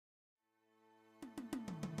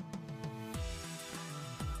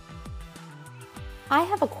I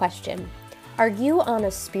have a question. Are you on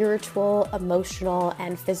a spiritual, emotional,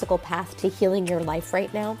 and physical path to healing your life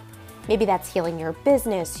right now? Maybe that's healing your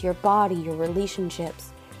business, your body, your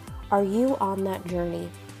relationships. Are you on that journey?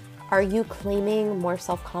 Are you claiming more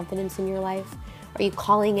self-confidence in your life? Are you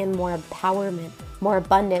calling in more empowerment, more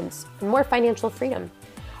abundance, and more financial freedom?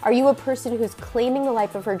 Are you a person who's claiming the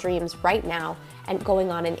life of her dreams right now and going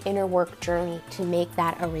on an inner work journey to make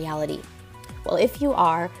that a reality? Well, if you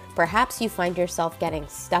are, perhaps you find yourself getting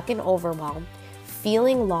stuck in overwhelm,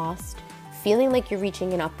 feeling lost, feeling like you're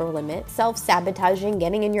reaching an upper limit, self-sabotaging,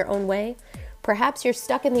 getting in your own way. Perhaps you're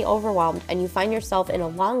stuck in the overwhelmed and you find yourself in a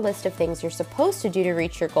long list of things you're supposed to do to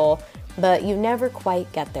reach your goal, but you never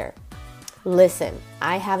quite get there. Listen,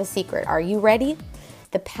 I have a secret. Are you ready?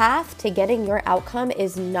 The path to getting your outcome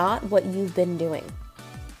is not what you've been doing.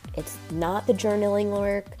 It's not the journaling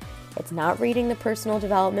work. It's not reading the personal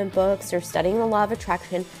development books or studying the law of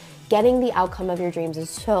attraction. Getting the outcome of your dreams is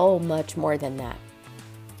so much more than that.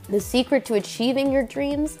 The secret to achieving your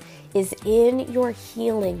dreams is in your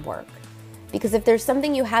healing work. Because if there's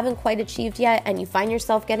something you haven't quite achieved yet and you find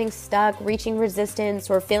yourself getting stuck, reaching resistance,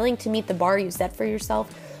 or failing to meet the bar you set for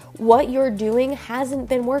yourself, what you're doing hasn't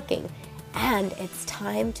been working, and it's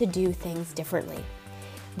time to do things differently.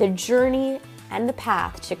 The journey and the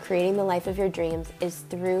path to creating the life of your dreams is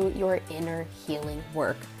through your inner healing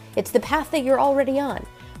work. It's the path that you're already on,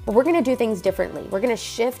 but we're gonna do things differently. We're gonna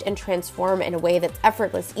shift and transform in a way that's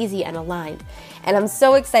effortless, easy, and aligned. And I'm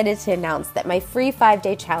so excited to announce that my free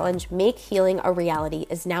 5-day challenge, Make Healing a Reality,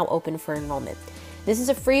 is now open for enrollment. This is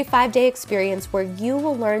a free 5-day experience where you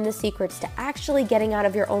will learn the secrets to actually getting out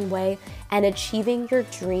of your own way and achieving your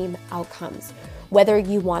dream outcomes. Whether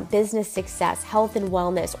you want business success, health and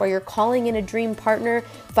wellness, or you're calling in a dream partner,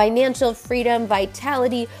 financial freedom,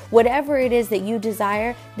 vitality, whatever it is that you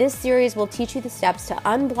desire, this series will teach you the steps to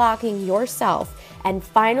unblocking yourself and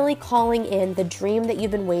finally calling in the dream that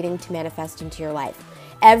you've been waiting to manifest into your life.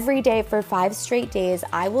 Every day for 5 straight days,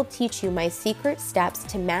 I will teach you my secret steps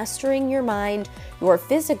to mastering your mind, your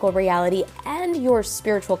physical reality, and your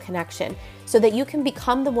spiritual connection so that you can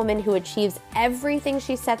become the woman who achieves everything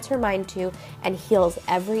she sets her mind to and heals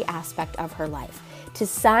every aspect of her life. To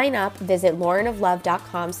sign up, visit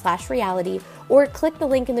laurenoflove.com/reality or click the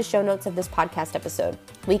link in the show notes of this podcast episode.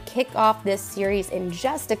 We kick off this series in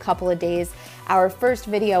just a couple of days. Our first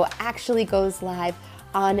video actually goes live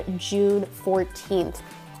on June 14th.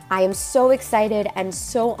 I am so excited and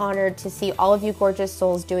so honored to see all of you gorgeous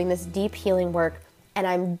souls doing this deep healing work, and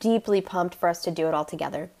I'm deeply pumped for us to do it all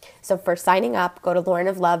together. So for signing up, go to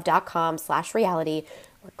laurenoflove.com/reality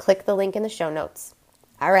or click the link in the show notes.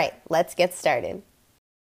 All right, let's get started.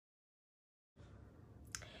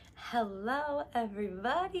 Hello,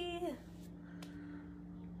 everybody.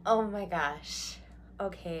 Oh my gosh.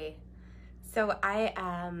 Okay, so I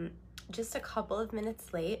am just a couple of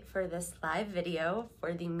minutes late for this live video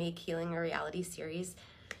for the Make Healing a Reality series.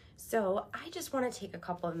 So I just want to take a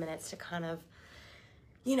couple of minutes to kind of,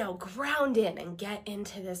 ground in and get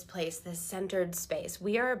into this place, this centered space.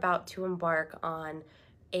 We are about to embark on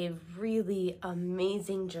a really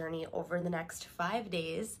amazing journey over the next 5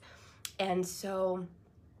 days. And so,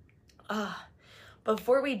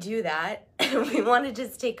 before we do that, we want to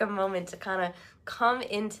just take a moment to kind of come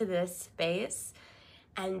into this space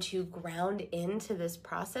and to ground into this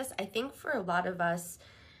process. I think for a lot of us,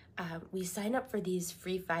 we sign up for these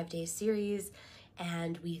free 5-day series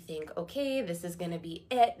and we think, okay, this is gonna be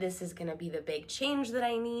it. This is gonna be the big change that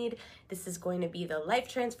I need. This is going to be the life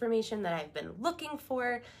transformation that I've been looking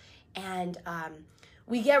for. And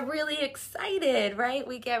we get really excited, right?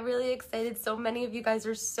 We get really excited. So many of you guys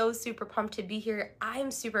are so super pumped to be here.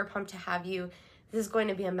 I'm super pumped to have you. This is going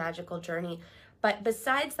to be a magical journey. But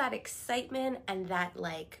besides that excitement and that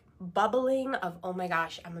bubbling of, oh my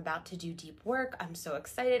gosh, I'm about to do deep work. I'm so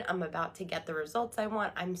excited. I'm about to get the results I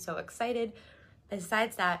want. I'm so excited.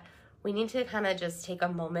 Besides that, we need to kind of just take a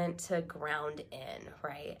moment to ground in,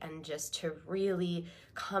 right? And just to really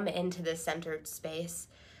come into this centered space.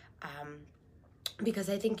 Because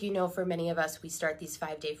I think, for many of us, we start these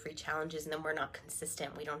 5-day free challenges and then we're not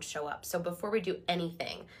consistent. We don't show up. So before we do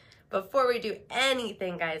anything,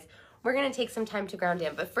 guys, we're going to take some time to ground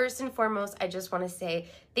in. But first and foremost, I just want to say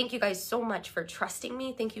thank you guys so much for trusting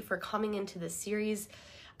me. Thank you for coming into this series.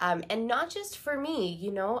 And not just for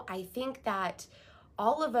me, I think that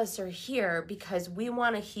all of us are here because we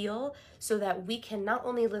want to heal so that we can not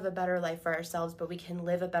only live a better life for ourselves, but we can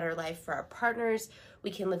live a better life for our partners. We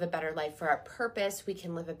can live a better life for our purpose. We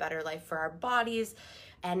can live a better life for our bodies.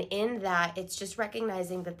 And in that, it's just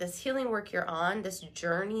recognizing that this healing work you're on, this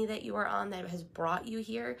journey that you are on that has brought you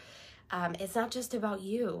here, it's not just about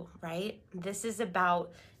you, right? This is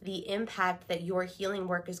about the impact that your healing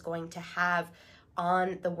work is going to have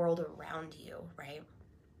on the world around you, right?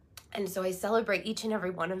 And so I celebrate each and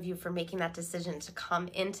every one of you for making that decision to come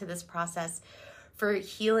into this process for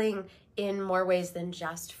healing in more ways than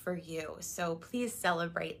just for you. So please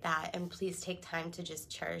celebrate that, and please take time to just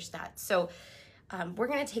cherish that. So we're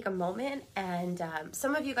going to take a moment, and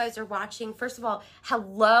some of you guys are watching. First of all,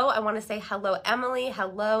 hello. I want to say hello, Emily.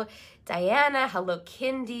 Hello, Diana. Hello,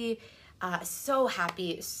 Kindy. So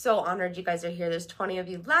happy, so honored you guys are here. There's 20 of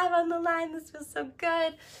you live on the line. This feels so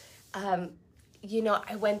good. You know,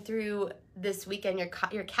 I went through this weekend.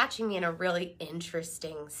 You're catching me in a really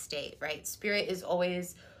interesting state, right? Spirit is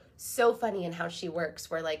always so funny in how she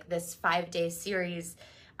works, where like this 5-day series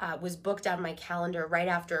was booked on my calendar right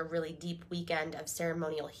after a really deep weekend of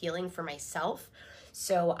ceremonial healing for myself.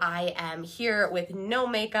 So I am here with no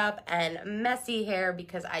makeup and messy hair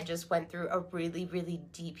because I just went through a really, really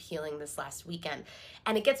deep healing this last weekend.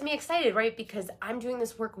 And it gets me excited, right? Because I'm doing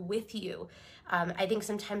this work with you. I think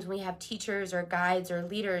sometimes when we have teachers or guides or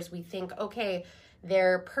leaders, we think, okay,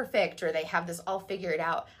 they're perfect or they have this all figured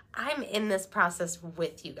out. I'm in this process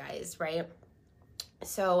with you guys, right?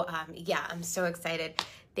 So yeah, I'm so excited.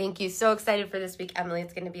 Thank you. So excited for this week, Emily.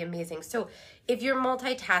 It's going to be amazing. So if you're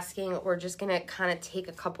multitasking, we're just going to kind of take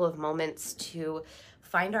a couple of moments to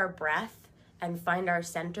find our breath and find our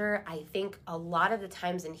center. I think a lot of the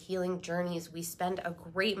times in healing journeys, we spend a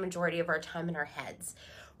great majority of our time in our heads.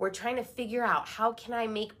 We're trying to figure out, how can I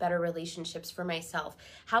make better relationships for myself?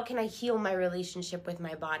 How can I heal my relationship with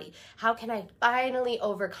my body? How can I finally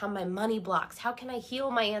overcome my money blocks? How can I heal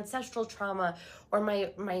my ancestral trauma or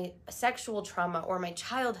my sexual trauma or my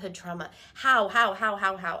childhood trauma? How?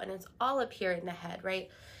 And it's all up here in the head, right?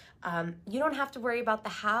 You don't have to worry about the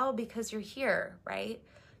how because you're here, right?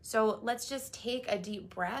 So let's just take a deep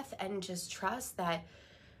breath and just trust that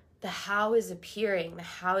the how is appearing, the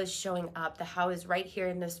how is showing up, the how is right here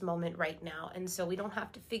in this moment right now. And so we don't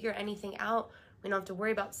have to figure anything out. We don't have to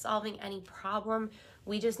worry about solving any problem.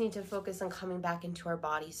 We just need to focus on coming back into our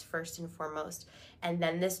bodies first and foremost. And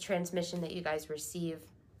then this transmission that you guys receive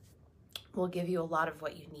will give you a lot of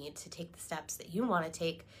what you need to take the steps that you want to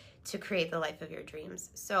take to create the life of your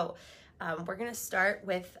dreams. So we're going to start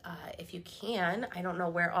with, if you can, I don't know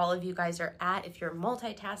where all of you guys are at, if you're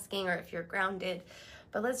multitasking or if you're grounded,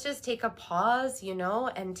 but let's just take a pause, you know,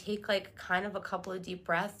 and take like kind of a couple of deep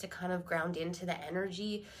breaths to kind of ground into the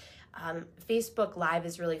energy. Facebook Live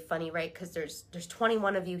is really funny, right? Because there's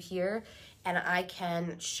 21 of you here, and I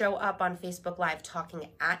can show up on Facebook Live talking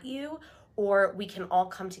at you, or we can all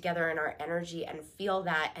come together in our energy and feel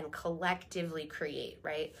that and collectively create,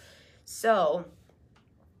 right? So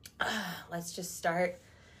let's just start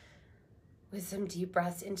with some deep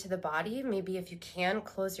breaths into the body. Maybe if you can,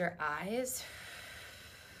 close your eyes.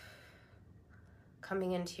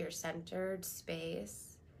 Coming into your centered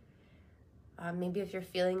space. Maybe if you're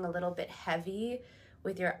feeling a little bit heavy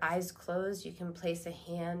with your eyes closed, you can place a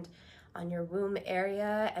hand on your womb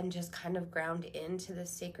area and just kind of ground into the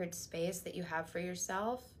sacred space that you have for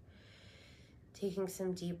yourself. Taking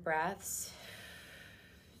some deep breaths,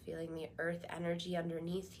 feeling the earth energy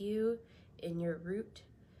underneath you in your root.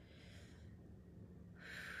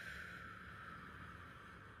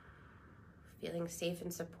 Feeling safe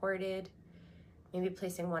and supported. Maybe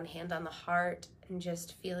placing one hand on the heart and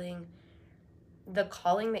just feeling the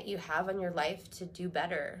calling that you have on your life to do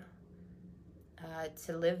better,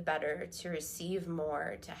 to live better, to receive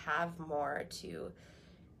more, to have more, to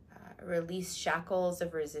release shackles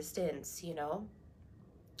of resistance, you know?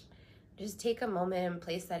 Just take a moment and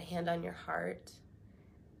place that hand on your heart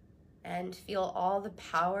and feel all the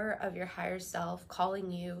power of your higher self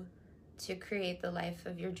calling you to create the life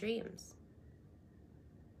of your dreams.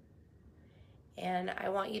 And I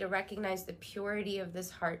want you to recognize the purity of this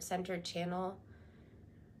heart-centered channel,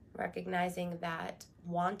 recognizing that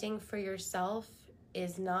wanting for yourself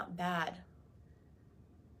is not bad.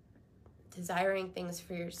 Desiring things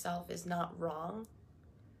for yourself is not wrong.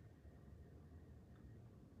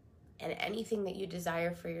 And anything that you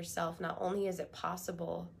desire for yourself, not only is it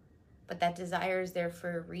possible, but that desire is there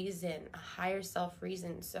for a reason, a higher self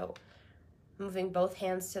reason. So moving both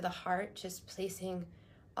hands to the heart, just placing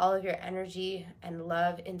all of your energy and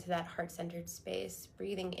love into that heart-centered space.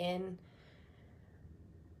 Breathing in,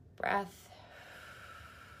 breath,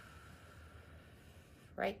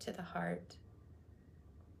 right to the heart.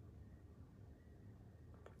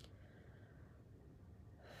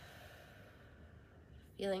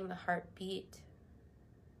 Feeling the heart beat.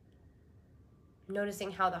 Noticing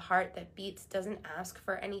how the heart that beats doesn't ask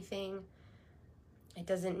for anything. It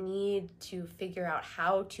doesn't need to figure out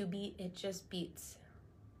how to beat, it just beats.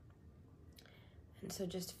 And so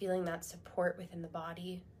just feeling that support within the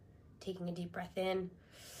body, taking a deep breath in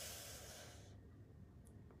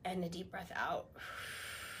and a deep breath out.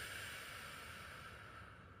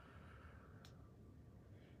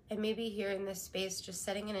 And maybe here in this space, just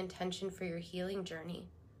setting an intention for your healing journey.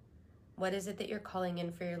 What is it that you're calling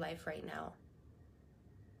in for your life right now?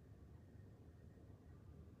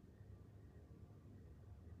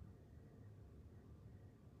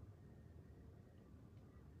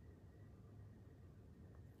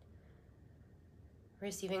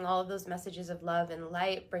 Receiving all of those messages of love and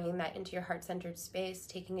light, bringing that into your heart-centered space,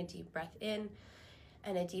 taking a deep breath in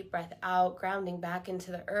and a deep breath out, grounding back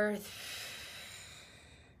into the earth,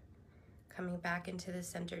 coming back into the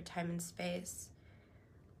centered time and space,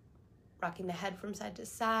 rocking the head from side to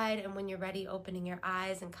side, and when you're ready, opening your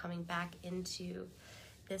eyes and coming back into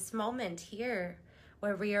this moment here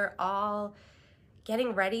where we are all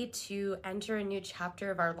getting ready to enter a new chapter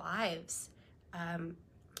of our lives.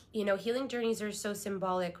 You know, healing journeys are so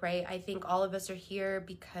symbolic, right? I think all of us are here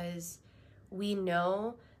because we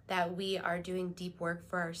know that we are doing deep work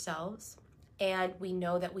for ourselves, and we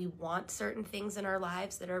know that we want certain things in our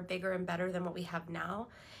lives that are bigger and better than what we have now.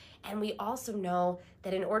 And we also know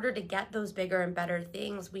that in order to get those bigger and better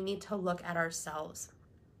things, we need to look at ourselves.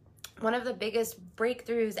 One of the biggest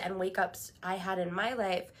breakthroughs and wake-ups I had in my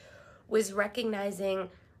life was recognizing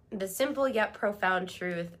the simple yet profound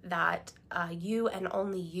truth that you and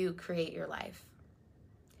only you create your life.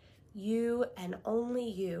 You and only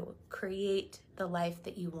you create the life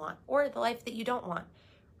that you want or the life that you don't want,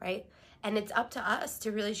 right? And it's up to us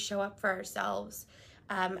to really show up for ourselves.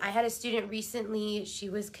 I had a student recently, she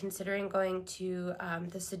was considering going to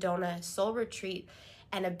the Sedona Soul Retreat,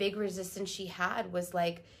 and a big resistance she had was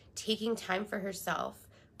like taking time for herself,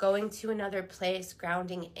 going to another place,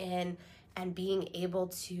 grounding in, and being able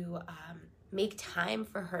to make time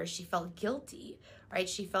for her. She felt guilty, right?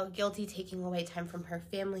 She felt guilty taking away time from her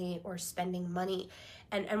family or spending money.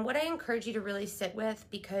 And what I encourage you to really sit with,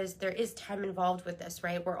 because there is time involved with this,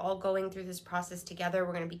 right? We're all going through this process together.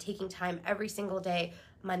 We're going to be taking time every single day,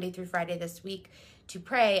 Monday through Friday this week, to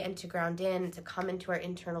pray and to ground in, to come into our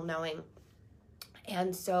internal knowing.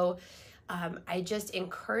 And so I just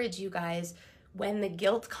encourage you guys, when the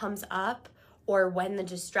guilt comes up, or when the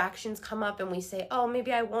distractions come up and we say, oh,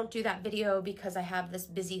 maybe I won't do that video because I have this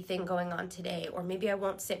busy thing going on today, or maybe I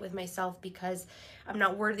won't sit with myself because I'm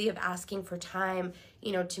not worthy of asking for time,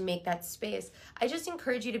 you know, to make that space. I just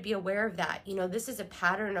encourage you to be aware of that. You know, this is a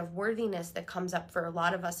pattern of worthiness that comes up for a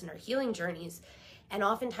lot of us in our healing journeys. And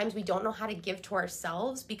oftentimes we don't know how to give to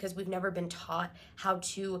ourselves because we've never been taught how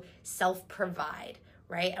to self-provide,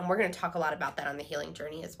 right? And we're going to talk a lot about that on the healing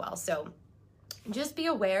journey as well. So just be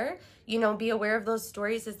aware, you know, be aware of those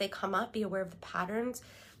stories as they come up, be aware of the patterns.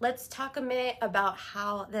 Let's talk a minute about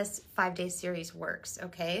how this 5-day series works,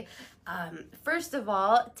 okay? First of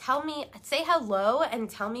all, say hello and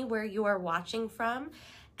tell me where you are watching from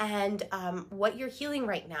and what you're healing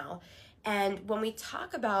right now. And when we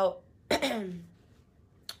talk about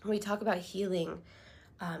healing,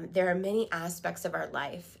 there are many aspects of our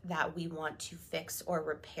life that we want to fix or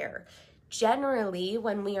repair. Generally,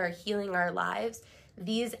 when we are healing our lives,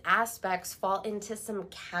 these aspects fall into some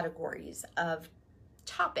categories of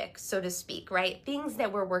topics, so to speak, right? Things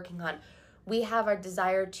that we're working on. We have our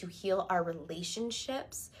desire to heal our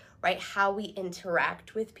relationships, right? How we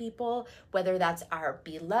interact with people, whether that's our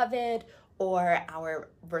beloved or our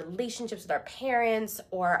relationships with our parents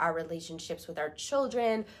or our relationships with our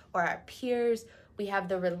children or our peers. We have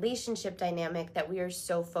the relationship dynamic that we are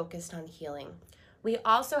so focused on healing. We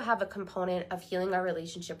also have a component of healing our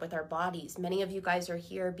relationship with our bodies. Many of you guys are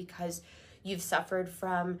here because you've suffered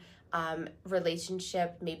from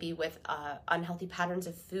relationship, maybe with unhealthy patterns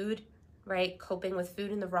of food, right? Coping with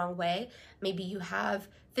food in the wrong way. Maybe you have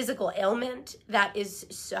physical ailment that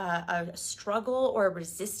is a struggle or a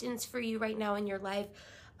resistance for you right now in your life.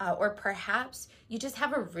 Or perhaps you just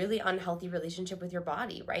have a really unhealthy relationship with your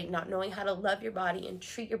body, right? Not knowing how to love your body and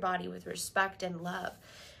treat your body with respect and love.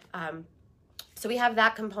 So we have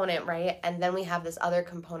that component, right? And then we have this other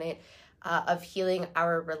component of healing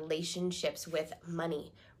our relationships with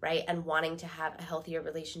money, right? And wanting to have a healthier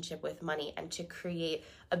relationship with money and to create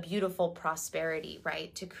a beautiful prosperity,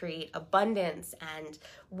 right? To create abundance and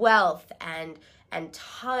wealth and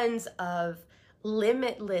tons of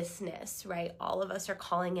limitlessness, right? All of us are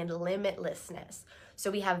calling in limitlessness. So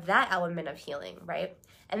we have that element of healing, right?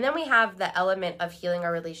 And then we have the element of healing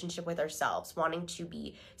our relationship with ourselves, wanting to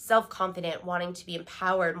be self-confident, wanting to be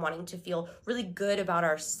empowered, wanting to feel really good about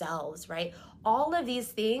ourselves, right? All of these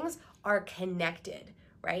things are connected,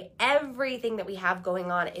 right? Everything that we have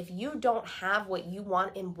going on, if you don't have what you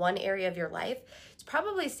want in one area of your life, it's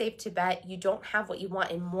probably safe to bet you don't have what you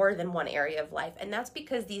want in more than one area of life. And that's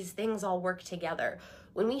because these things all work together.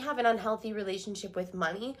 When we have an unhealthy relationship with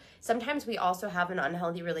money, sometimes we also have an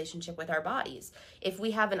unhealthy relationship with our bodies. If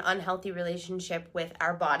we have an unhealthy relationship with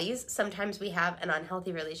our bodies, sometimes we have an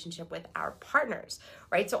unhealthy relationship with our partners,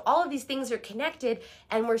 right? So all of these things are connected,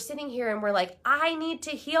 and we're sitting here and we're like, I need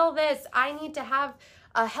to heal this. I need to have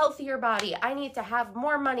a healthier body. I need to have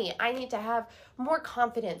more money. I need to have more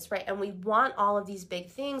confidence, right? And we want all of these big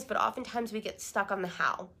things, but oftentimes we get stuck on the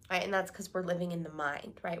how, right? And that's because we're living in the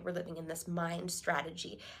mind, right? We're living in this mind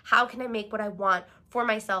strategy. How can I make what I want for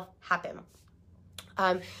myself happen?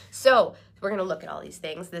 So we're going to look at all these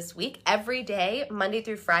things this week. Every day, Monday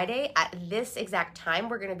through Friday, at this exact time,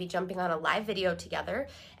 we're going to be jumping on a live video together.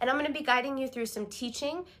 And I'm going to be guiding you through some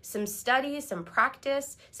teaching, some study, some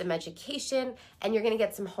practice, some education, and you're going to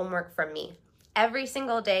get some homework from me. Every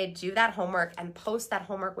single day, do that homework and post that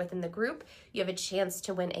homework within the group. You have a chance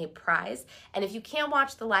to win a prize. And if you can't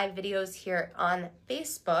watch the live videos here on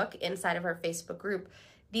Facebook, inside of our Facebook group,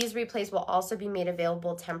 these replays will also be made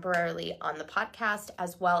available temporarily on the podcast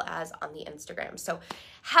as well as on the Instagram. So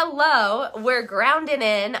hello, we're grounding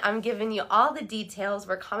in. I'm giving you all the details.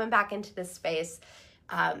 We're coming back into this space.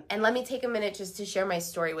 And let me take a minute just to share my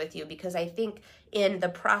story with you, because I think in the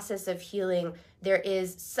process of healing, there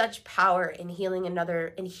is such power in hearing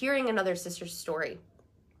another sister's story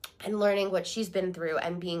and learning what she's been through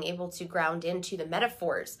and being able to ground into the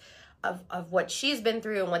metaphors of what she's been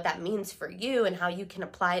through and what that means for you and how you can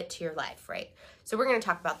apply it to your life, right? So we're going to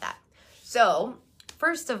talk about that. So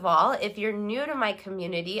first of all, if you're new to my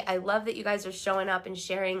community, I love that you guys are showing up and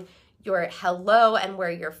sharing your hello and where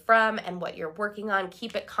you're from and what you're working on.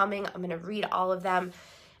 Keep it coming. I'm going to read all of them.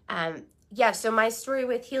 So my story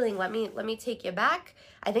with healing, let me take you back.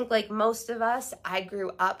 I think like most of us, I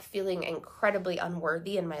grew up feeling incredibly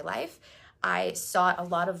unworthy in my life. I sought a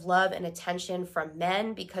lot of love and attention from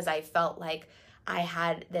men because I felt like I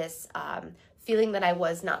had this feeling that I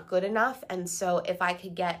was not good enough. And so if I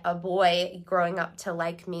could get a boy growing up to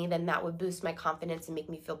like me, then that would boost my confidence and make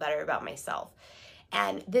me feel better about myself.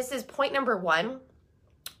 And this is point number one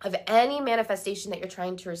of any manifestation that you're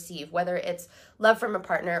trying to receive, whether it's love from a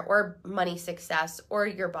partner or money, success, or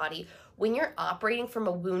your body. When you're operating from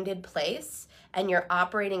a wounded place and you're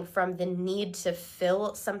operating from the need to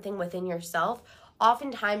fill something within yourself,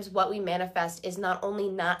 oftentimes what we manifest is not only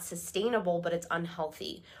not sustainable, but it's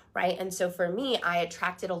unhealthy, right? And so for me, I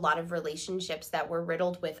attracted a lot of relationships that were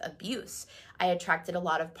riddled with abuse. I attracted a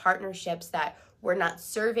lot of partnerships that were not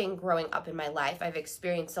serving growing up in my life. I've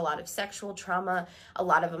experienced a lot of sexual trauma, a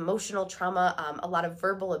lot of emotional trauma, a lot of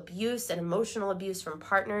verbal abuse and emotional abuse from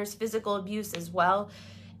partners, physical abuse as well.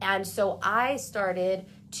 And so I started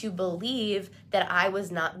to believe that I was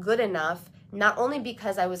not good enough, not only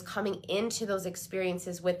because I was coming into those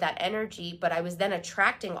experiences with that energy, but I was then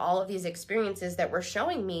attracting all of these experiences that were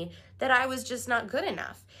showing me that I was just not good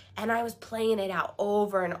enough. And I was playing it out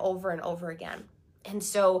over and over and over again. And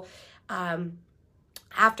so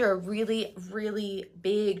after a really, really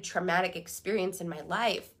big traumatic experience in my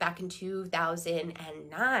life back in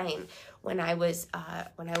 2009, when I was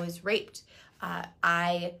raped,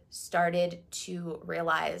 I started to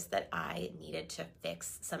realize that I needed to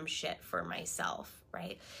fix some shit for myself,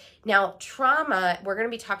 right? Now, trauma, we're going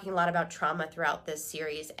to be talking a lot about trauma throughout this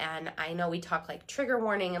series. And I know we talk like trigger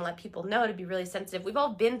warning and let people know to be really sensitive. We've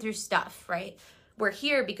all been through stuff, right? We're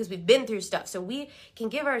here because we've been through stuff. So we can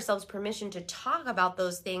give ourselves permission to talk about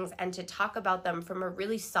those things and to talk about them from a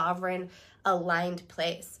really sovereign, aligned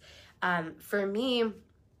place. For me,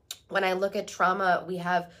 when I look at trauma, we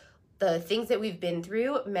have the things that we've been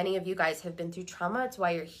through. Many of you guys have been through trauma. It's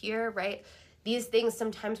why you're here, right? These things,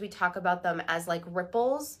 sometimes we talk about them as like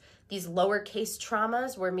ripples, these lowercase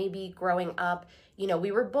traumas where maybe growing up,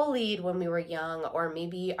 we were bullied when we were young, or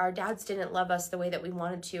maybe our dads didn't love us the way that we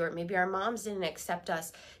wanted to, or maybe our moms didn't accept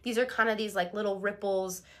us. These are kind of these like little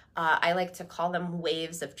ripples. I like to call them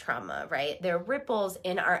waves of trauma, right? They're ripples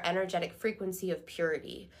in our energetic frequency of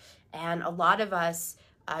purity. And a lot of us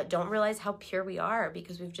don't realize how pure we are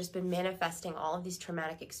because we've just been manifesting all of these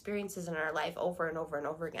traumatic experiences in our life over and over and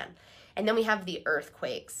over again. And then we have the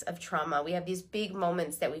earthquakes of trauma. We have these big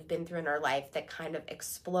moments that we've been through in our life that kind of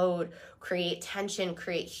explode, create tension,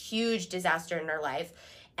 create huge disaster in our life.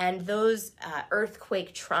 And those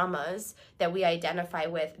earthquake traumas that we identify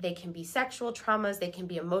with, they can be sexual traumas, they can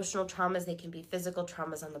be emotional traumas, they can be physical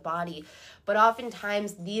traumas on the body. But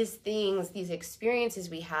oftentimes these things, these experiences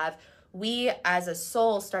we have, we as a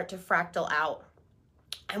soul start to fractal out.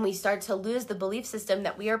 And we start to lose the belief system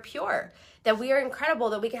that we are pure, that we are incredible,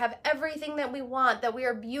 that we can have everything that we want, that we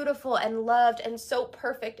are beautiful and loved and so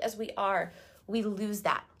perfect as we are. We lose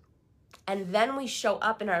that. And then we show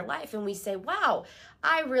up in our life and we say, wow,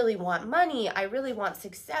 I really want money. I really want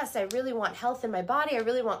success. I really want health in my body. I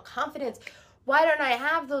really want confidence. Why don't I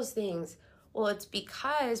have those things? Well, it's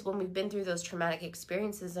because when we've been through those traumatic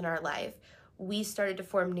experiences in our life, we started to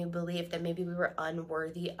form new belief that maybe we were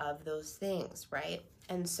unworthy of those things, right?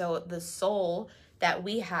 And so the soul that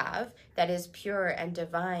we have that is pure and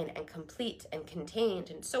divine and complete and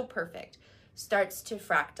contained and so perfect starts to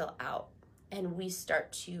fractal out, and we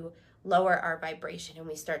start to lower our vibration, and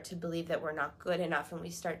we start to believe that we're not good enough, and we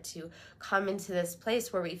start to come into this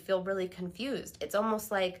place where we feel really confused. It's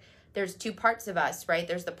almost like there's two parts of us, right?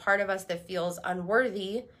 There's the part of us that feels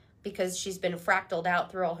unworthy because she's been fractaled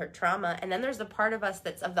out through all her trauma. And then there's the part of us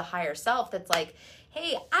that's of the higher self that's like,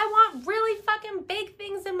 hey, I want really fucking big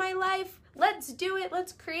things in my life. Let's do it.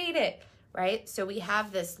 Let's create it, right? So we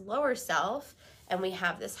have this lower self and we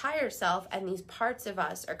have this higher self, and these parts of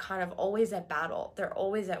us are kind of always at battle. They're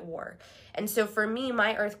always at war. And so for me,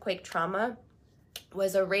 my earthquake trauma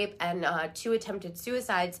was a rape and 2 attempted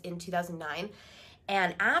suicides in 2009.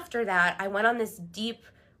 And after that, I went on this deep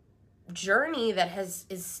journey that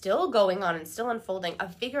is still going on and still unfolding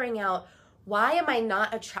of figuring out, why am I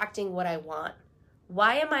not attracting what I want?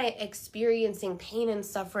 Why am I experiencing pain and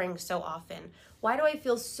suffering so often? Why do I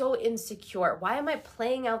feel so insecure? Why am I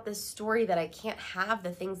playing out this story that I can't have the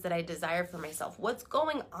things that I desire for myself? What's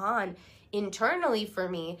going on internally for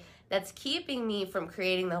me that's keeping me from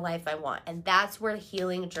creating the life I want? And that's where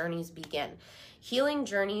healing journeys begin. Healing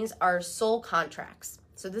journeys are soul contracts.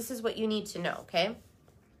 So this is what you need to know, okay?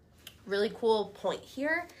 Really cool point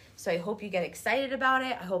here. So I hope you get excited about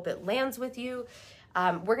it. I hope it lands with you.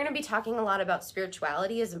 We're going to be talking a lot about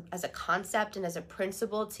spirituality as a concept and as a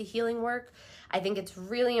principle to healing work. I think it's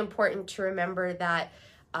really important to remember that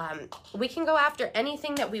we can go after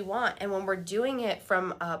anything that we want. And when we're doing it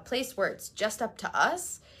from a place where it's just up to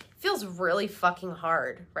us, it feels really fucking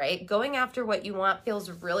hard, right? Going after what you want feels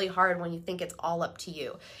really hard when you think it's all up to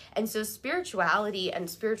you. And so spirituality and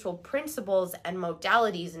spiritual principles and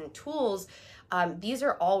modalities and tools, these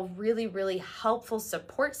are all really, really helpful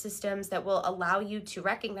support systems that will allow you to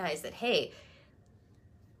recognize that, hey,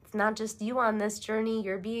 it's not just you on this journey.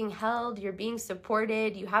 You're being held, you're being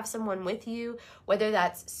supported, you have someone with you, whether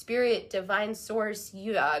that's spirit, divine source,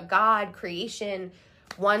 God, creation,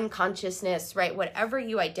 one consciousness, right? Whatever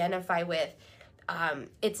you identify with,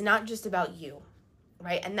 it's not just about you,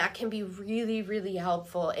 right? And that can be really, really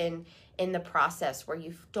helpful in the process where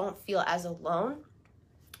you don't feel as alone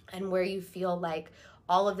and where you feel like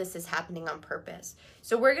all of this is happening on purpose.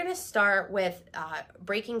 So we're going to start with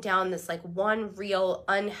breaking down this like one real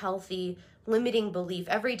unhealthy limiting belief.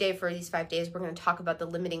 Every day for these 5 days, we're going to talk about the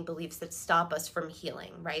limiting beliefs that stop us from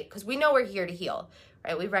healing, right? Because we know we're here to heal,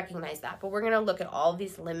 right? We recognize that, but we're going to look at all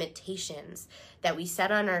these limitations that we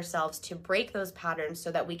set on ourselves to break those patterns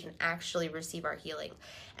so that we can actually receive our healing.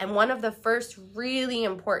 And one of the first really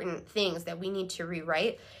important things that we need to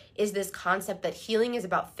rewrite is this concept that healing is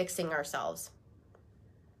about fixing ourselves.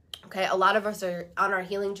 Okay, a lot of us are on our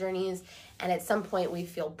healing journeys, and at some point we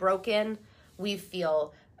feel broken, we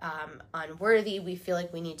feel unworthy, we feel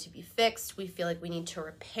like we need to be fixed, we feel like we need to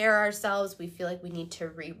repair ourselves, we feel like we need to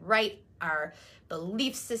rewrite our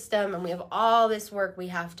belief system, and we have all this work we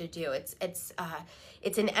have to do.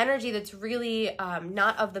 It's an energy that's really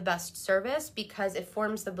not of the best service, because it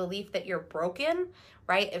forms the belief that you're broken,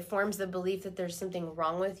 right? It forms the belief that there's something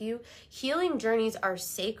wrong with you. Healing journeys are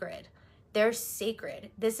sacred. They're sacred.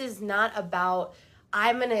 This is not about,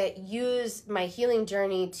 I'm going to use my healing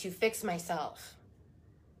journey to fix myself,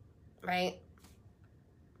 right?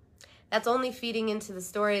 That's only feeding into the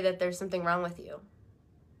story that there's something wrong with you.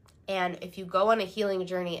 And if you go on a healing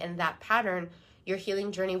journey in that pattern, your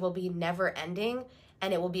healing journey will be never ending,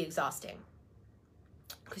 and it will be exhausting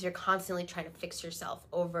because you're constantly trying to fix yourself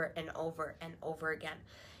over and over and over again.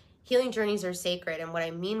 Healing journeys are sacred. And what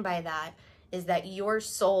I mean by that is that your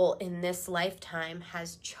soul in this lifetime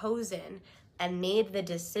has chosen and made the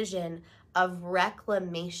decision of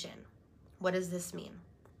reclamation. What does this mean,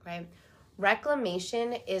 right?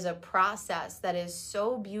 Reclamation is a process that is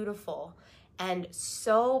so beautiful and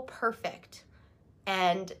so perfect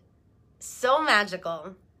and so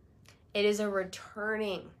magical. It is a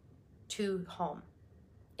returning to home.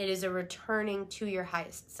 It is a returning to your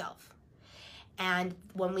highest self. And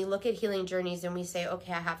when we look at healing journeys and we say,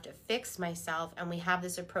 okay, I have to fix myself, and we have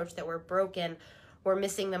this approach that we're broken, we're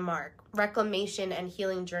missing the mark. Reclamation and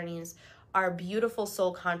healing journeys are beautiful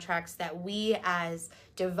soul contracts that we as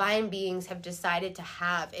divine beings have decided to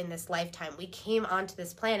have in this lifetime. We came onto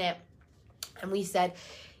this planet and we said,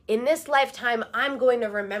 in this lifetime, I'm going to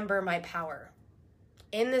remember my power.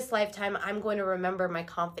 In this lifetime, I'm going to remember my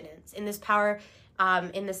confidence. In this lifetime,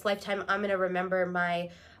 I'm going to remember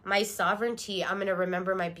my sovereignty. I'm going to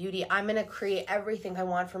remember my beauty. I'm going to create everything I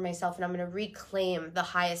want for myself, and I'm going to reclaim the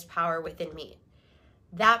highest power within me.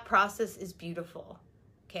 That process is beautiful,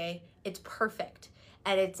 okay? It's perfect.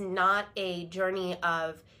 And it's not a journey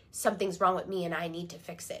of something's wrong with me and I need to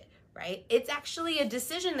fix it, right? It's actually a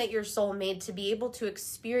decision that your soul made to be able to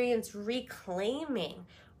experience reclaiming,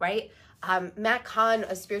 right? Matt Kahn,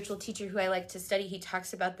 a spiritual teacher who I like to study, he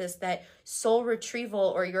talks about this, that soul retrieval,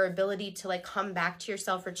 or your ability to like come back to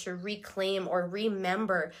yourself or to reclaim or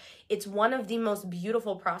remember, it's one of the most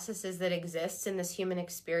beautiful processes that exists in this human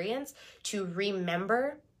experience, to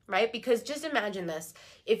remember, right? Because just imagine this,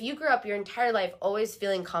 if you grew up your entire life always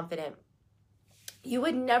feeling confident, you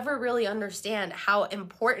would never really understand how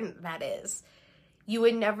important that is. You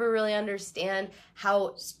would never really understand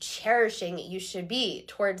how cherishing you should be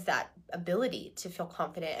towards that ability to feel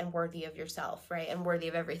confident and worthy of yourself, right? And worthy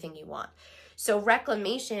of everything you want. So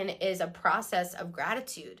reclamation is a process of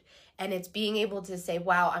gratitude. And it's being able to say,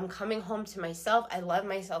 wow, I'm coming home to myself. I love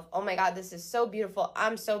myself. Oh my God, this is so beautiful.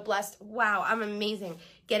 I'm so blessed. Wow, I'm amazing.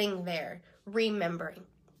 Getting there, remembering.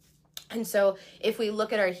 And so if we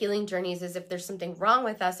look at our healing journeys as if there's something wrong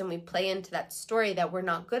with us and we play into that story that we're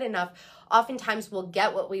not good enough, oftentimes we'll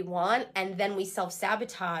get what we want and then we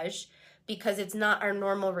self-sabotage because it's not our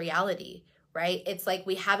normal reality, right? It's like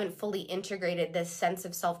we haven't fully integrated this sense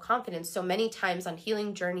of self-confidence. So many times on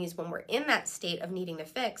healing journeys, when we're in that state of needing to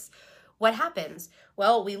fix, what happens?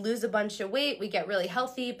 Well, we lose a bunch of weight, we get really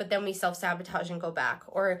healthy, but then we self-sabotage and go back.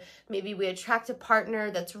 Or maybe we attract a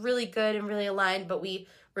partner that's really good and really aligned, but we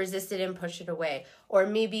resist it and push it away. Or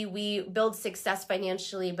maybe we build success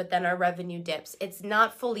financially, but then our revenue dips. It's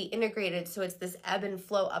not fully integrated, so it's this ebb and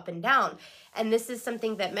flow up and down. And this is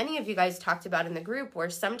something that many of you guys talked about in the group,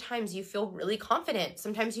 where sometimes you feel really confident,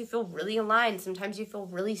 sometimes you feel really aligned, sometimes you feel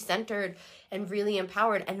really centered and really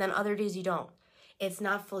empowered, and then other days you don't. It's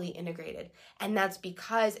not fully integrated. And that's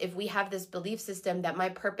because if we have this belief system that my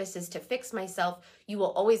purpose is to fix myself, you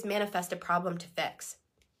will always manifest a problem to fix.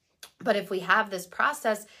 But if we have this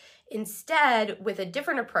process instead with a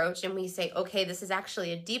different approach and we say, okay, this is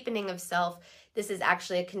actually a deepening of self, this is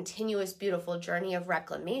actually a continuous, beautiful journey of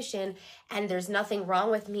reclamation, and there's nothing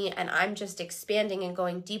wrong with me, and I'm just expanding and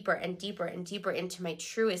going deeper and deeper and deeper into my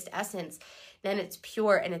truest essence, then it's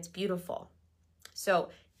pure and it's beautiful. So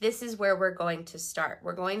this is where we're going to start.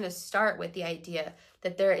 We're going to start with the idea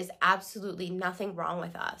that there is absolutely nothing wrong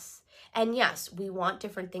with us. And yes, we want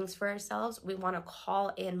different things for ourselves. We want to call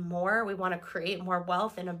in more. We want to create more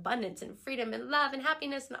wealth and abundance and freedom and love and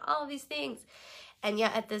happiness and all of these things. And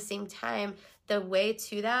yet at the same time, the way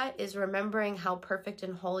to that is remembering how perfect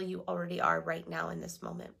and whole you already are right now in this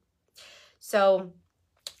moment. So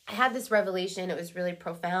I had this revelation. It was really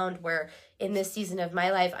profound, where in this season of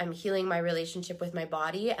my life, I'm healing my relationship with my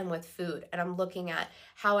body and with food. And I'm looking at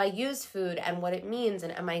how I use food and what it means.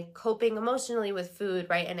 And am I coping emotionally with food,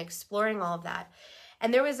 right? And exploring all of that.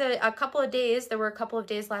 And there was there were a couple of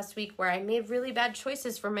days last week where I made really bad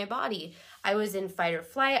choices for my body. I was in fight or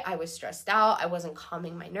flight. I was stressed out. I wasn't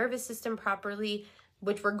calming my nervous system properly,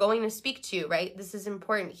 which we're going to speak to, right? This is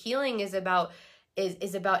important. Healing is about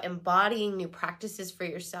embodying new practices for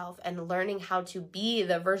yourself and learning how to be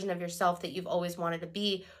the version of yourself that you've always wanted to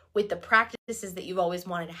be with the practices that you've always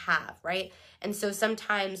wanted to have, right? And so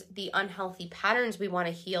sometimes the unhealthy patterns we want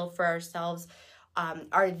to heal for ourselves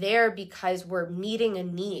are there because we're meeting a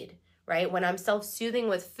need, right? When I'm self-soothing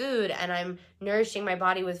with food and I'm nourishing my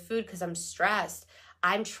body with food because I'm stressed,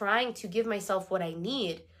 I'm trying to give myself what I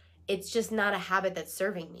need. It's just not a habit that's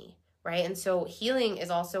serving me. Right? And so healing is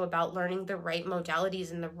also about learning the right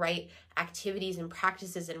modalities and the right activities and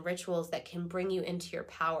practices and rituals that can bring you into your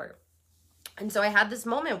power. And so I had this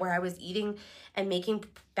moment where I was eating and making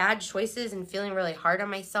bad choices and feeling really hard on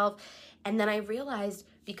myself. And then I realized,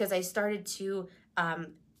 because I started to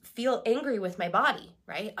feel angry with my body,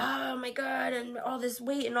 right? Oh my God, and all this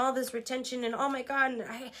weight and all this retention, and oh my God,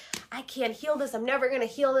 and I can't heal this. I'm never going to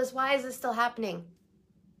heal this. Why is this still happening?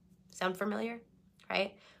 Sound familiar?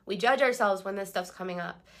 Right? We judge ourselves when this stuff's coming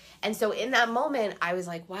up. And so in that moment, I was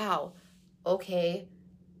like, wow, okay,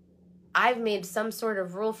 I've made some sort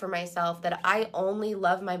of rule for myself that I only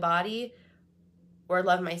love my body or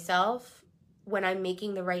love myself when I'm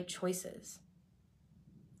making the right choices,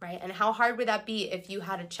 right? And how hard would that be if you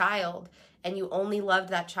had a child and you only loved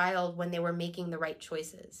that child when they were making the right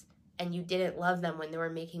choices? and you didn't love them when they were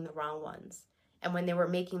making the wrong ones. And when they were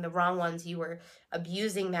making the wrong ones, you were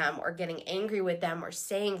abusing them or getting angry with them or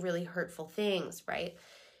saying really hurtful things, right?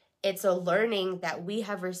 It's a learning that we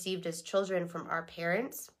have received as children from our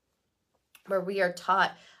parents, where we are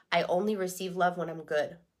taught, I only receive love when I'm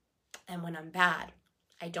good. And when I'm bad,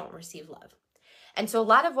 I don't receive love. And so a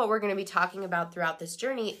lot of what we're going to be talking about throughout this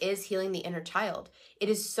journey is healing the inner child. It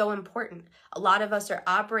is so important. A lot of us are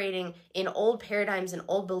operating in old paradigms and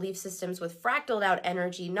old belief systems with fractaled out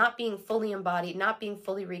energy, not being fully embodied, not being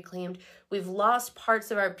fully reclaimed. We've lost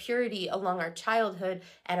parts of our purity along our childhood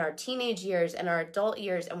and our teenage years and our adult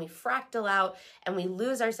years, and we fractal out and we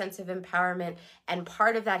lose our sense of empowerment. And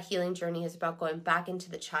part of that healing journey is about going back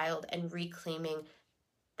into the child and reclaiming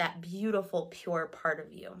that beautiful, pure part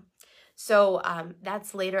of you. So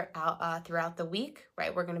that's later out throughout the week,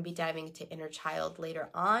 right? We're going to be diving into inner child later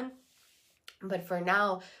on. But for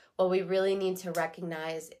now, what we really need to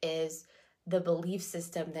recognize is the belief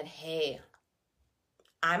system that, hey,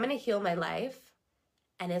 I'm going to heal my life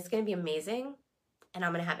and it's going to be amazing and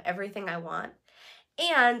I'm going to have everything I want.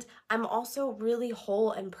 And I'm also really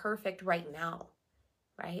whole and perfect right now,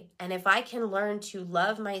 right? And if I can learn to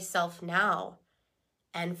love myself now,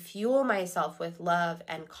 and fuel myself with love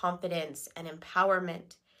and confidence and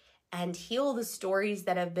empowerment and heal the stories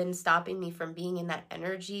that have been stopping me from being in that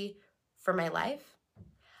energy for my life,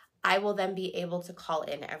 I will then be able to call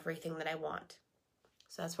in everything that I want.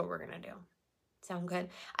 So that's what we're going to do. Sound good?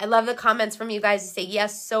 I love the comments from you guys who say,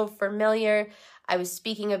 yes, so familiar. I was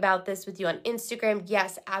speaking about this with you on Instagram.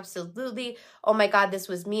 Yes, absolutely. Oh my God, this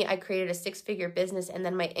was me. I created a 6-figure business and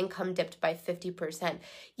then my income dipped by 50%.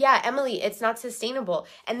 Yeah, Emily, it's not sustainable.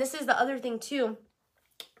 And this is the other thing too.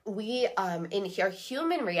 We, in our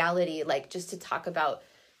human reality, like just to talk about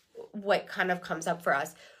what kind of comes up for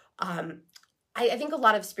us, I think a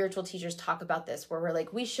lot of spiritual teachers talk about this where we're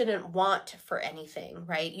like, we shouldn't want for anything,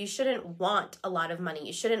 right? You shouldn't want a lot of money.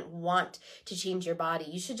 You shouldn't want to change your body.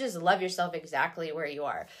 You should just love yourself exactly where you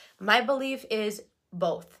are. My belief is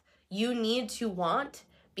both. You need to want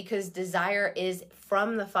because desire is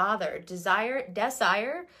from the Father.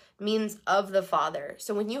 Desire means of the Father.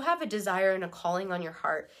 So when you have a desire and a calling on your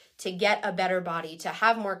heart to get a better body, to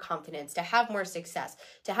have more confidence, to have more success,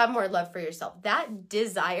 to have more love for yourself, that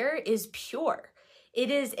desire is pure. It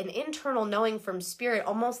is an internal knowing from spirit,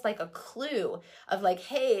 almost like a clue of like,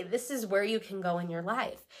 hey, this is where you can go in your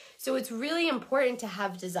life. So it's really important to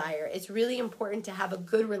have desire. It's really important to have a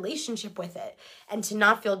good relationship with it and to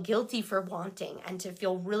not feel guilty for wanting and to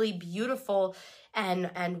feel really beautiful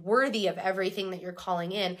and worthy of everything that you're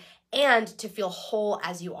calling in and to feel whole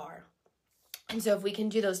as you are. And so if we can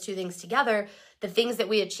do those two things together, the things that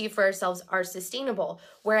we achieve for ourselves are sustainable.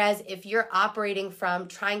 Whereas if you're operating from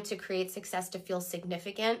trying to create success to feel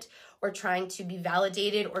significant or trying to be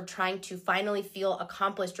validated or trying to finally feel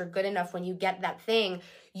accomplished or good enough when you get that thing,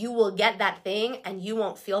 you will get that thing and you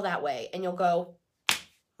won't feel that way. And you'll go,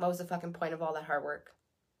 what was the fucking point of all that hard work?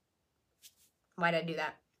 Why did I do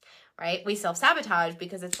that? Right? We self-sabotage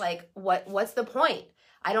because it's like, what's the point?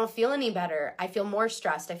 I don't feel any better. I feel more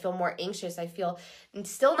stressed. I feel more anxious. I feel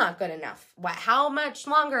still not good enough. How much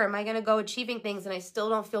longer am I going to go achieving things and I still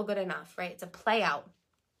don't feel good enough, right? It's a play out.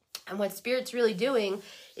 And what Spirit's really doing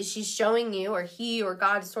is she's showing you, or he or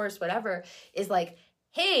God, source, whatever, is like,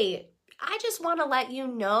 hey, I just want to let you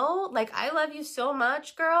know, like, I love you so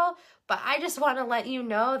much, girl, but I just want to let you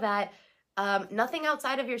know that nothing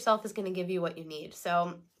outside of yourself is going to give you what you need.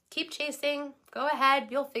 So keep chasing, go ahead,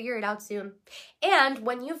 you'll figure it out soon. And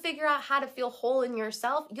when you figure out how to feel whole in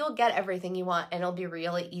yourself, you'll get everything you want and it'll be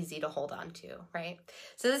really easy to hold on to, right?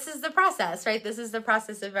 So this is the process, right? This is the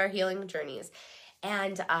process of our healing journeys.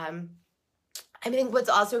 And I think what's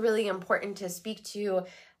also really important to speak to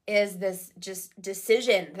is this just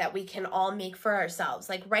decision that we can all make for ourselves.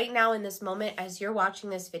 Like right now in this moment, as you're watching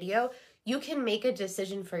this video, you can make a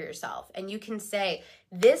decision for yourself and you can say,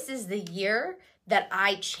 this is the year that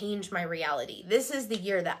I change my reality. This is the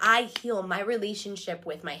year that I heal my relationship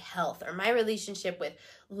with my health or my relationship with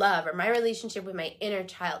love or my relationship with my inner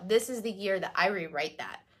child. This is the year that I rewrite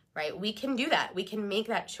that, right? We can do that. We can make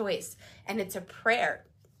that choice. And it's a prayer.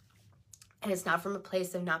 And it's not from a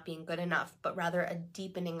place of not being good enough, but rather a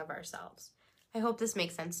deepening of ourselves. I hope this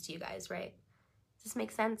makes sense to you guys, right? Does this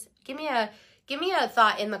make sense? Give me a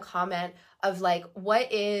thought in the comment of like,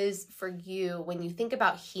 what is for you when you think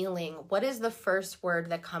about healing, what is the first word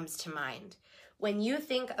that comes to mind? When you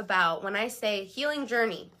think about, when I say healing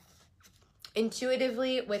journey,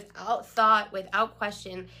 intuitively, without thought, without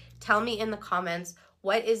question, tell me in the comments,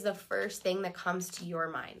 what is the first thing that comes to your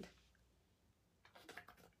mind?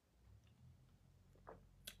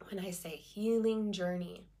 When I say healing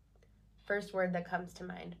journey, First word that comes to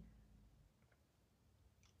mind.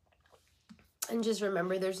 And just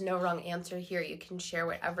remember, there's no wrong answer here. You can share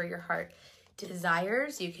whatever your heart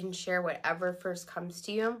desires. You can share whatever first comes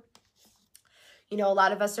to you. You know, a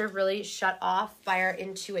lot of us are really shut off by our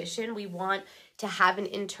intuition. We want to have an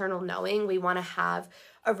internal knowing. We want to have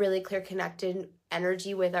a really clear connected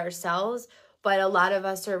energy with ourselves. But a lot of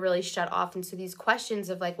us are really shut off. And so these questions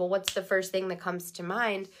of like, well, what's the first thing that comes to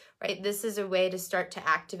mind, right? This is a way to start to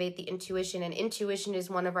activate the intuition. And intuition is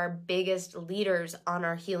one of our biggest leaders on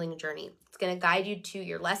our healing journey. It's going to guide you to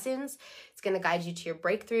your lessons. It's going to guide you to your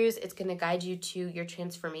breakthroughs. It's going to guide you to your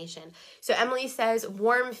transformation. So Emily says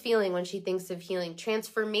warm feeling when she thinks of healing,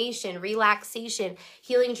 transformation, relaxation.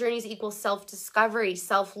 Healing journeys equal self-discovery,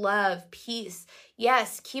 self-love, peace.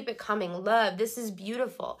 Yes, keep it coming. Love. This is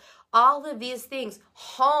beautiful. All of these things.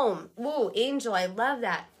 Home. Ooh, Angel, I love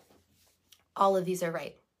that. All of these are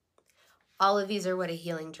right. All of these are what a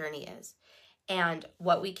healing journey is. And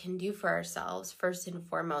what we can do for ourselves, first and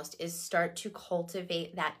foremost, is start to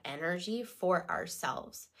cultivate that energy for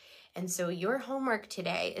ourselves. And so your homework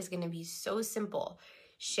today is going to be so simple.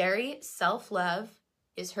 Sherry, self-love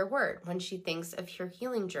is her word when she thinks of her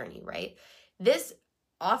healing journey, right? This,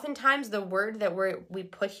 oftentimes, the word that we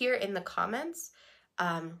put here in the comments,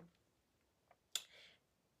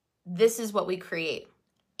 this is what we create.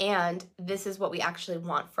 And this is what we actually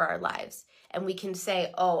want for our lives. And we can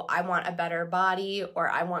say, oh, I want a better body, or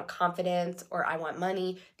I want confidence, or I want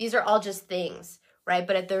money. These are all just things, right?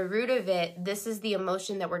 But at the root of it, this is the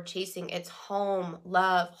emotion that we're chasing. It's home,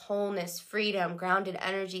 love, wholeness, freedom, grounded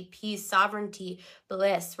energy, peace, sovereignty,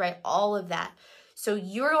 bliss, right? All of that. So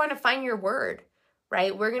you're going to find your word,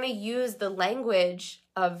 right? We're going to use the language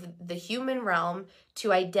of the human realm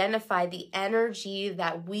to identify the energy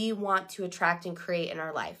that we want to attract and create in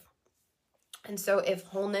our life. And so if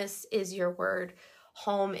wholeness is your word,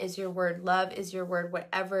 home is your word, love is your word,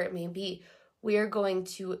 whatever it may be, we are going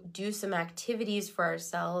to do some activities for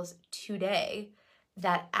ourselves today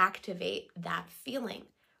that activate that feeling,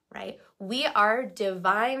 right? We are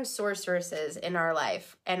divine sorceresses in our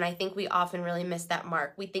life. And I think we often really miss that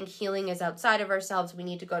mark. We think healing is outside of ourselves. We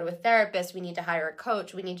need to go to a therapist. We need to hire a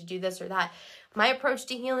coach. We need to do this or that. My approach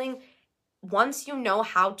to healing, once you know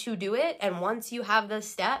how to do it, and once you have the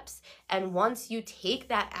steps, and once you take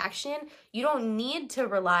that action, you don't need to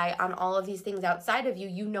rely on all of these things outside of you.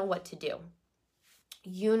 You know what to do.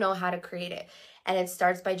 You know how to create it. And it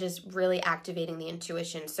starts by just really activating the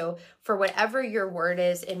intuition. So for whatever your word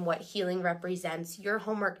is and what healing represents, your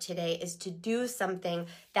homework today is to do something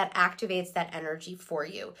that activates that energy for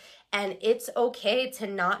you. And it's okay to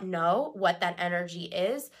not know what that energy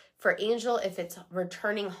is. For Angel, if it's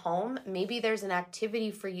returning home, maybe there's an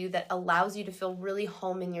activity for you that allows you to feel really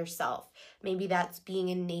home in yourself. Maybe that's being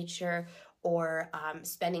in nature, or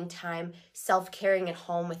spending time self-caring at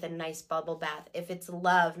home with a nice bubble bath. If it's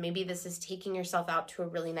love, maybe this is taking yourself out to a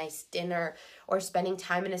really nice dinner, or spending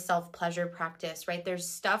time in a self-pleasure practice, right? There's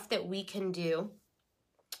stuff that we can do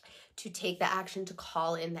to take the action to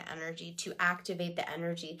call in the energy, to activate the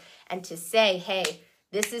energy, and to say, hey,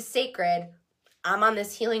 this is sacred. I'm on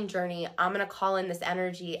this healing journey. I'm going to call in this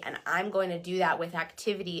energy, and I'm going to do that with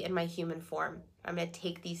activity in my human form. I'm going to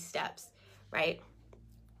take these steps, right?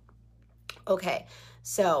 Okay,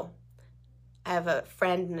 so I have a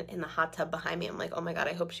friend in the hot tub behind me. I'm like, oh my God,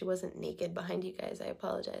 I hope she wasn't naked behind you guys. I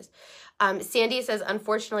apologize. Sandy says,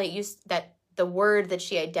 unfortunately, that the word that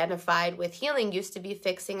she identified with healing used to be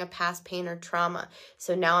fixing a past pain or trauma.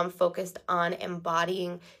 So now I'm focused on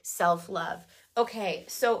embodying self-love. Okay,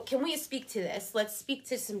 so can we speak to this? Let's speak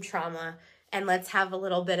to some trauma, and let's have a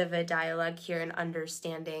little bit of a dialogue here in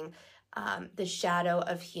understanding the shadow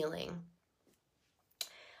of healing.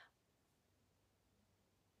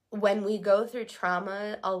 When we go through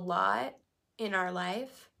trauma a lot in our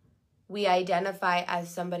life, we identify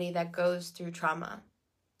as somebody that goes through trauma.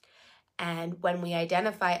 And when we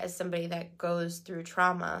identify as somebody that goes through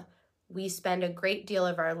trauma, we spend a great deal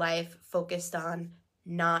of our life focused on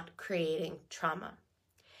not creating trauma.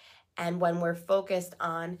 And when we're focused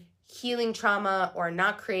on healing trauma or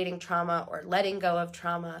not creating trauma or letting go of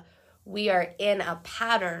trauma, we are in a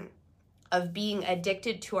pattern of being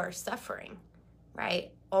addicted to our suffering,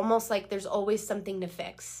 right? Almost like there's always something to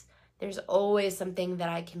fix. There's always something that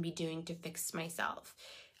I can be doing to fix myself.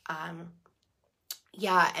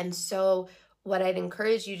 And so what I'd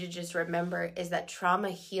encourage you to just remember is that trauma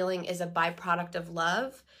healing is a byproduct of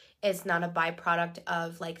love. It's not a byproduct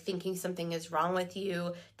of like thinking something is wrong with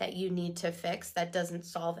you that you need to fix. That doesn't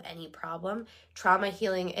solve any problem. Trauma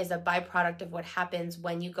healing is a byproduct of what happens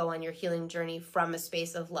when you go on your healing journey from a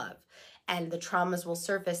space of love. and the traumas will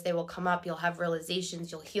surface, they will come up, you'll have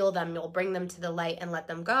realizations, you'll heal them, you'll bring them to the light and let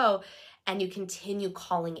them go, and you continue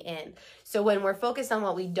calling in. So when we're focused on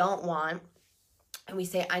what we don't want, and we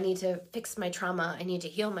say, I need to fix my trauma, I need to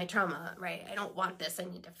heal my trauma, right? I don't want this, I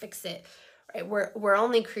need to fix it, right? We're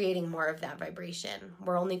only creating more of that vibration.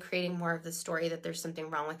 We're only creating more of the story that there's something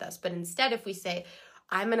wrong with us. But instead, if we say,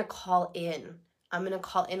 I'm going to call in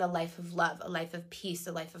a life of love, a life of peace,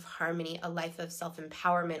 a life of harmony, a life of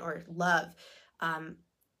self-empowerment or love,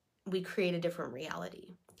 we create a different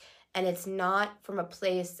reality. And it's not from a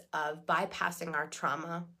place of bypassing our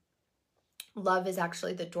trauma. Love is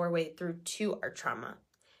actually the doorway through to our trauma,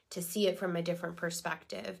 to see it from a different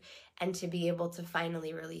perspective and to be able to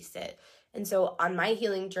finally release it. And so on my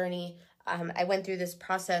healing journey, I went through this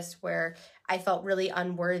process where I felt really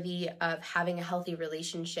unworthy of having a healthy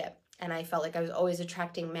relationship. And I felt like I was always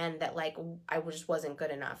attracting men that like I just wasn't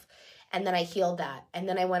good enough. And then I healed that. And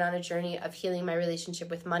then I went on a journey of healing my relationship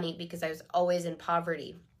with money because I was always in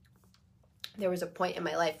poverty. There was a point in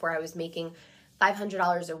my life where I was making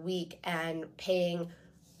 $500 a week and paying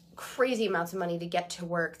crazy amounts of money to get to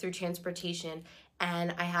work through transportation.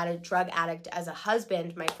 And I had a drug addict as a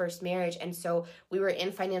husband, my first marriage. And so we were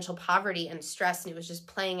in financial poverty and stress, and it was just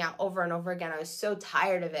playing out over and over again. I was so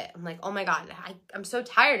tired of it. I'm like, oh my God, I'm so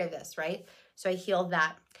tired of this, right? So I healed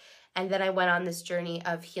that. And then I went on this journey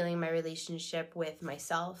of healing my relationship with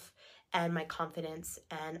myself and my confidence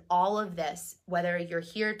and all of this, whether you're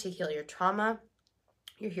here to heal your trauma,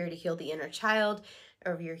 you're here to heal the inner child,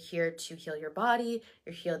 or you're here to heal your body,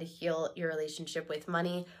 you're here to heal your relationship with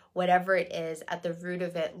money, whatever it is, at the root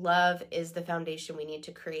of it, love is the foundation we need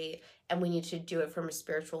to create, and we need to do it from a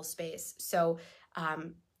spiritual space. So,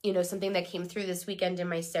 something that came through this weekend in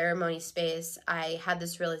my ceremony space, I had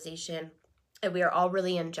this realization that we are all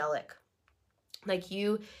really angelic.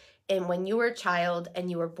 And when you were a child and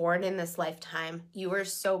you were born in this lifetime, you were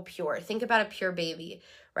so pure. Think about a pure baby,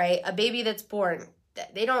 right? A baby that's born,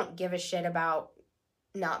 they don't give a shit about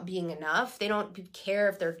not being enough. They don't care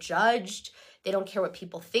if they're judged. They don't care what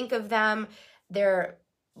people think of them. They're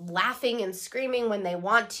laughing and screaming when they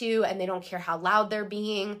want to, and they don't care how loud they're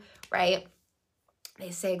being, right?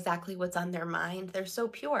 They say exactly what's on their mind. They're so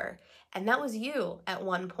pure. And that was you at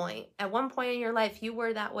one point. At one point in your life, you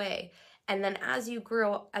were that way. And then as you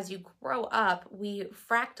grow up, we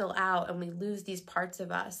fractal out and we lose these parts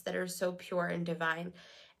of us that are so pure and divine.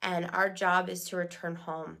 And our job is to return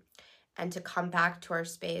home and to come back to our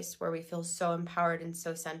space where we feel so empowered and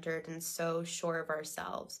so centered and so sure of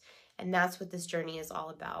ourselves. And that's what this journey is all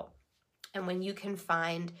about. And when you can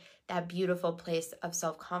find that beautiful place of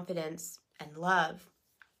self-confidence and love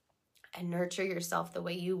and nurture yourself the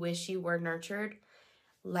way you wish you were nurtured,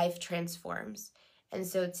 life transforms. And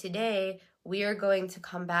so today we are going to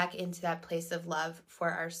come back into that place of love for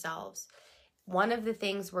ourselves. One of the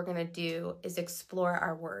things we're going to do is explore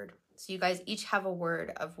our word. So you guys each have a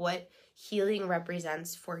word of what healing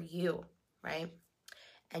represents for you, right?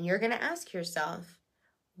 And you're going to ask yourself,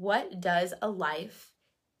 what does a life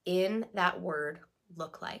in that word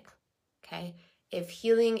look like? Okay. If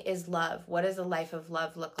healing is love, what does a life of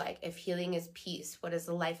love look like? If healing is peace, what does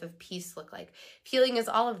a life of peace look like? If healing is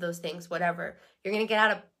all of those things, whatever, you're going to get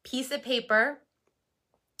out a piece of paper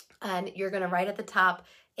and you're going to write at the top,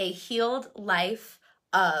 a healed life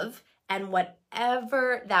of, and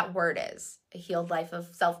whatever that word is, a healed life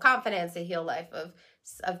of self-confidence, a healed life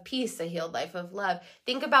of peace, a healed life of love.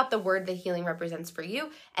 Think about the word that healing represents for you,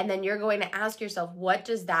 and then you're going to ask yourself, what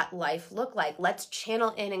does that life look like? Let's channel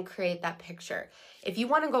in and create that picture. If you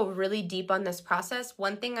want to go really deep on this process,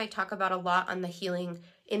 one thing I talk about a lot on the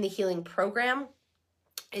healing program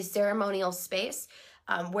is ceremonial space.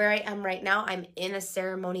 Where I am right now, I'm in a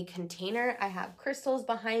ceremony container. I have crystals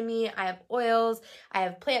behind me. I have oils. I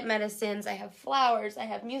have plant medicines. I have flowers. I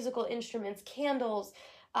have musical instruments, candles,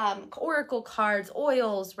 oracle cards,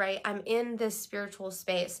 oils, right? I'm in this spiritual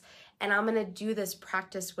space, and I'm going to do this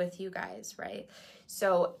practice with you guys, right?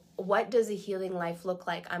 So what does a healing life look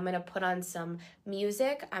like? I'm going to put on some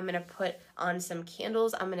music. I'm going to put on some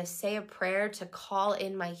candles. I'm going to say a prayer to call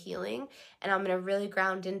in my healing, and I'm going to really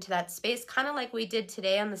ground into that space, kind of like we did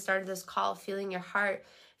today on the start of this call, feeling your heart,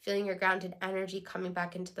 feeling your grounded energy coming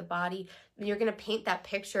back into the body. And you're going to paint that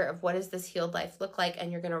picture of what does this healed life look like,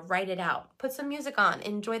 and you're going to write it out. Put some music on.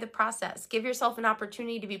 Enjoy the process. Give yourself an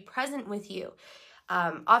opportunity to be present with you.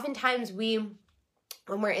 Oftentimes when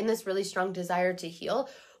we're in this really strong desire to heal,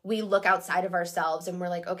 we look outside of ourselves and we're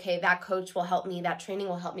like, okay, that coach will help me, that training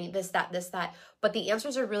will help me, this, that. But the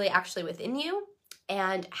answers are really actually within you.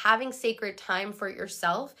 And having sacred time for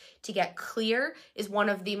yourself to get clear is one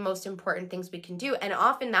of the most important things we can do. And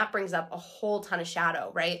often that brings up a whole ton of shadow,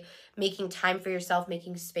 right? Making time for yourself,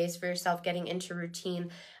 making space for yourself, getting into routine.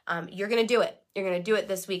 You're going to do it. You're going to do it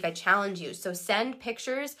this week. I challenge you. So send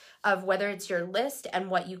pictures of whether it's your list and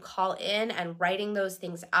what you call in and writing those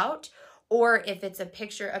things out, or if it's a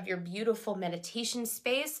picture of your beautiful meditation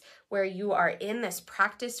space where you are in this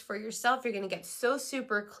practice for yourself, you're going to get so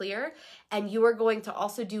super clear. And you are going to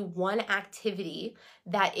also do one activity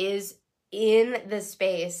that is in the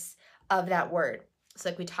space of that word. So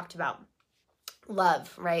like we talked about,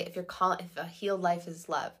 love, right? If a healed life is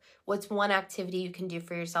love, what's one activity you can do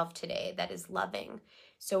for yourself today that is loving?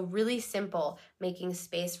 So really simple, making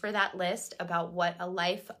space for that list about what a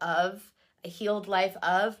healed life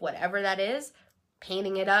of, whatever that is,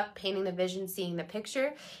 painting it up, painting the vision, seeing the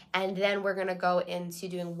picture. And then we're going to go into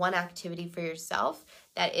doing one activity for yourself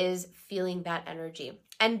that is feeling that energy.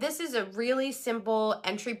 And this is a really simple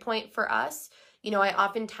entry point for us. I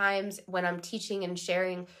oftentimes, when I'm teaching and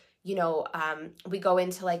sharing, we go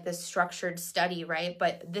into like this structured study, right?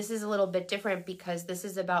 But this is a little bit different because this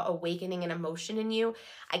is about awakening an emotion in you.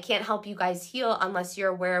 I can't help you guys heal unless you're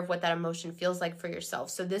aware of what that emotion feels like for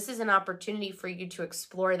yourself. So this is an opportunity for you to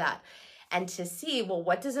explore that and to see, well,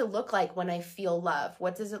 what does it look like when I feel love?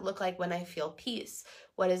 What does it look like when I feel peace?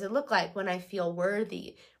 What does it look like when I feel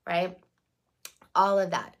worthy, right? All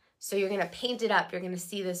of that. So you're going to paint it up. You're going to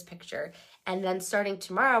see this picture. And then starting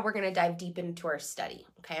tomorrow, we're going to dive deep into our study,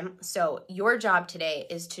 okay? So your job today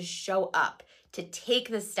is to show up, to take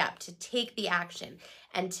the step, to take the action,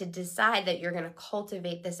 and to decide that you're going to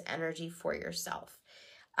cultivate this energy for yourself.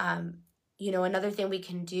 Another thing we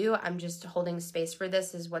can do, I'm just holding space for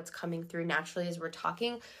this, is what's coming through naturally as we're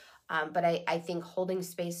talking. But I think holding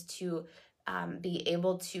space to be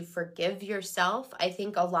able to forgive yourself. I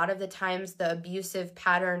think a lot of the times the abusive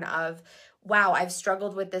pattern of, wow, I've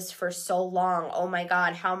struggled with this for so long. Oh my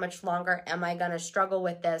God, how much longer am I going to struggle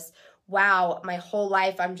with this? Wow, my whole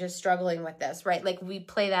life I'm just struggling with this, right? Like we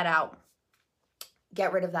play that out.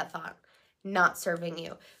 Get rid of that thought. Not serving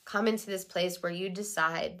you. Come into this place where you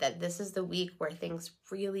decide that this is the week where things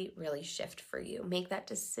really, really shift for you. Make that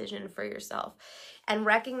decision for yourself. And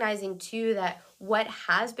recognizing too that what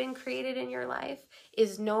has been created in your life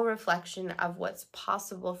is no reflection of what's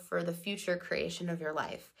possible for the future creation of your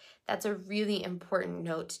life. That's a really important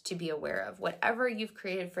note to be aware of. Whatever you've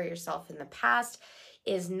created for yourself in the past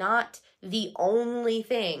is not the only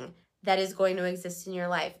thing that is going to exist in your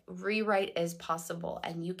life. Rewrite is possible,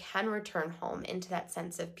 and you can return home into that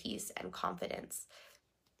sense of peace and confidence.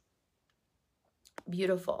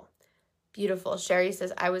 Beautiful. Beautiful. Sherry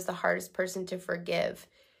says, I was the hardest person to forgive.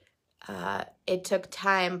 It took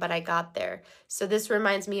time, but I got there. So this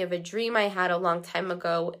reminds me of a dream I had a long time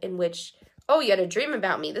ago in which, oh, you had a dream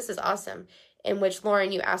about me. This is awesome. In which,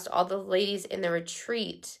 Lauren, you asked all the ladies in the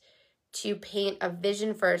retreat to paint a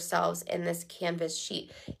vision for ourselves in this canvas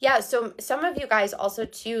sheet. Yeah, so some of you guys also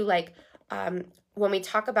too, like when we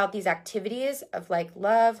talk about these activities of like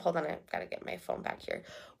love, hold on, I've got to get my phone back here.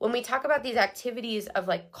 When we talk about these activities of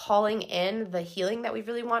like calling in the healing that we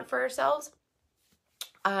really want for ourselves,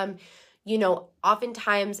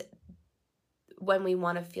 oftentimes when we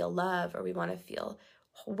want to feel love or we want to feel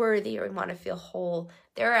worthy or we want to feel whole,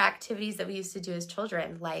 there are activities that we used to do as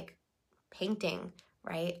children, like painting,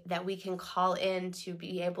 right? That we can call in to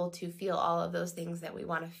be able to feel all of those things that we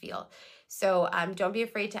want to feel. So don't be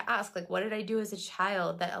afraid to ask, like, what did I do as a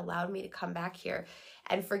child that allowed me to come back here?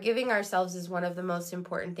 And forgiving ourselves is one of the most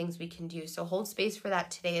important things we can do. So hold space for that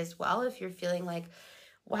today as well. If you're feeling like,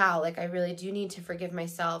 wow, like I really do need to forgive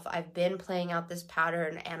myself. I've been playing out this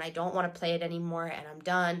pattern and I don't want to play it anymore and I'm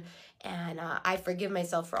done. And I forgive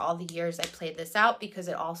myself for all the years I played this out because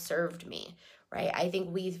it all served me. Right? I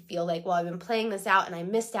think we feel like, well, I've been playing this out and I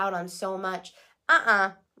missed out on so much.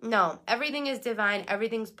 No, everything is divine.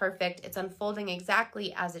 Everything's perfect. It's unfolding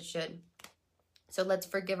exactly as it should. So let's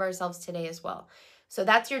forgive ourselves today as well. So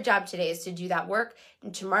that's your job today, is to do that work.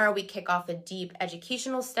 And tomorrow we kick off a deep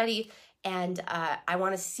educational study. And I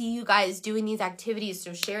want to see you guys doing these activities.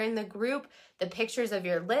 So share in the group the pictures of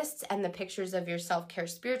your lists and the pictures of your self-care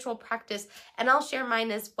spiritual practice. And I'll share mine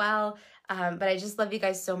as well. But I just love you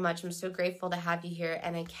guys so much. I'm so grateful to have you here,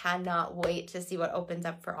 and I cannot wait to see what opens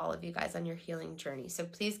up for all of you guys on your healing journey. So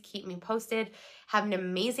please keep me posted. Have an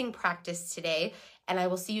amazing practice today, and I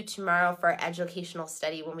will see you tomorrow for our educational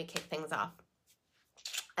study when we kick things off.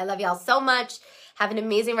 I love y'all so much. Have an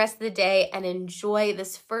amazing rest of the day, and enjoy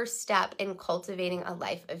this first step in cultivating a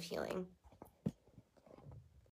life of healing.